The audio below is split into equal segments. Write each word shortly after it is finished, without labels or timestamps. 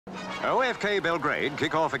OFK Belgrade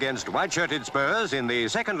kick off against white-shirted Spurs in the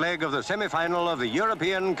second leg of the semi-final of the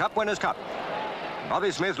European Cup Winners' Cup.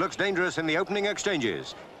 Bobby Smith looks dangerous in the opening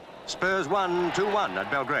exchanges. Spurs won 2-1 at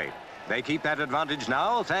Belgrade. They keep that advantage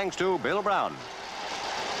now thanks to Bill Brown.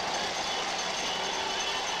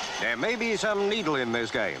 There may be some needle in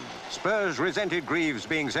this game. Spurs resented Greaves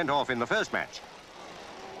being sent off in the first match.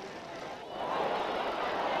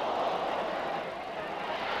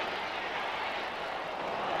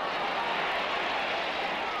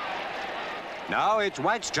 Now it's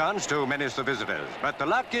White's chance to menace the visitors, but the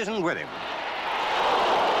luck isn't with him.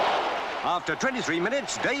 After 23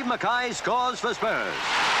 minutes, Dave Mackay scores for Spurs.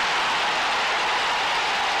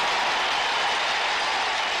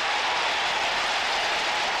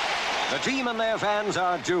 The team and their fans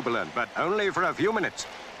are jubilant, but only for a few minutes.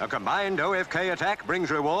 A combined OFK attack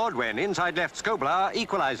brings reward when inside left Skoblar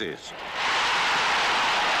equalizes.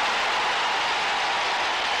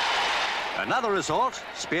 Another assault,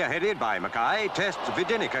 spearheaded by Mackay, tests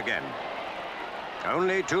Vidinik again.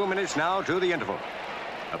 Only 2 minutes now to the interval.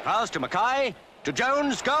 A pass to Mackay, to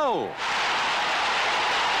Jones, goal!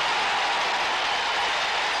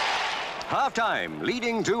 Half-time,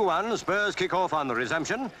 leading 2-1, Spurs kick off on the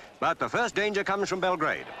resumption, but the first danger comes from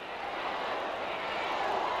Belgrade.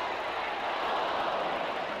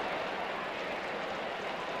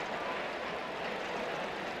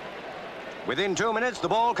 Within 2 minutes, the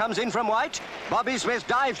ball comes in from White. Bobby Smith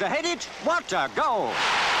dives to head it. What a goal!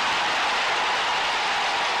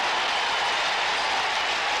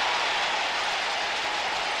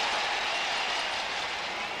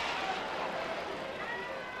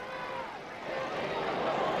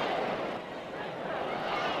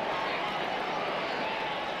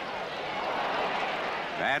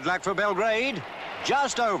 Bad luck for Belgrade.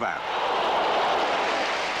 Just over.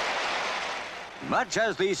 Much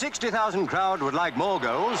as the 60,000 crowd would like more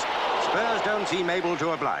goals, Spurs don't seem able to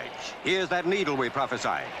oblige. Here's that needle we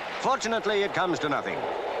prophesied. Fortunately, it comes to nothing.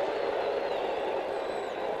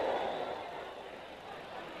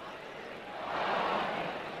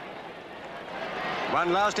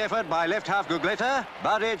 One last effort by left half Gugletta,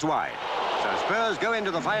 but it's wide. So Spurs go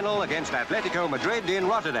into the final against Atletico Madrid in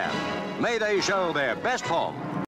Rotterdam. May they show their best form.